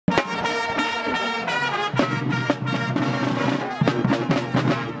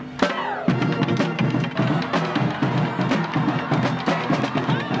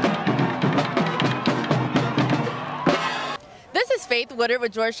Faith Woodard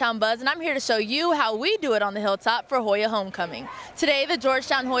with Georgetown Buzz, and I'm here to show you how we do it on the Hilltop for Hoya Homecoming. Today, the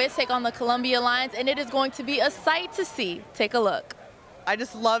Georgetown Hoyas take on the Columbia Lions, and it is going to be a sight to see. Take a look. I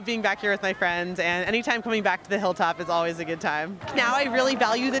just love being back here with my friends, and anytime coming back to the Hilltop is always a good time. Now I really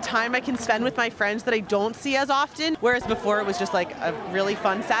value the time I can spend with my friends that I don't see as often, whereas before it was just like a really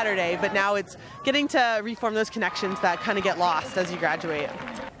fun Saturday, but now it's getting to reform those connections that kind of get lost as you graduate.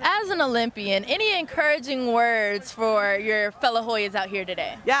 As an Olympian, any encouraging words for your fellow Hoyas out here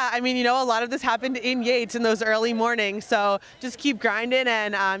today? Yeah, I mean, a lot of this happened in Yates in those early mornings, so just keep grinding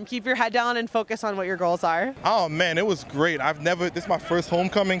and keep your head down and focus on what your goals are. Oh man, it was great. This is my first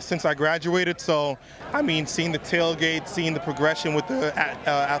homecoming since I graduated, so I mean, seeing the tailgate, seeing the progression with the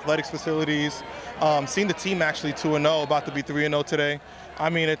athletics facilities, seeing the team actually 2-0, about to be 3-0 today. I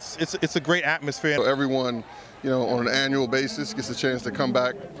mean, it's a great atmosphere. So everyone, on an annual basis gets a chance to come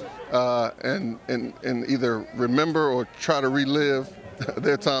back and either remember or try to relive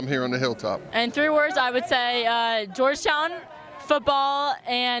their time here on the Hilltop. In 3 words, I would say Georgetown, football,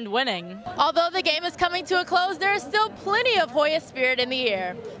 and winning. Although the game is coming to a close, there is still plenty of Hoya spirit in the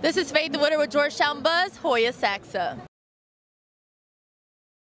air. This is Faith Woodard with Georgetown Buzz, Hoya Saxa.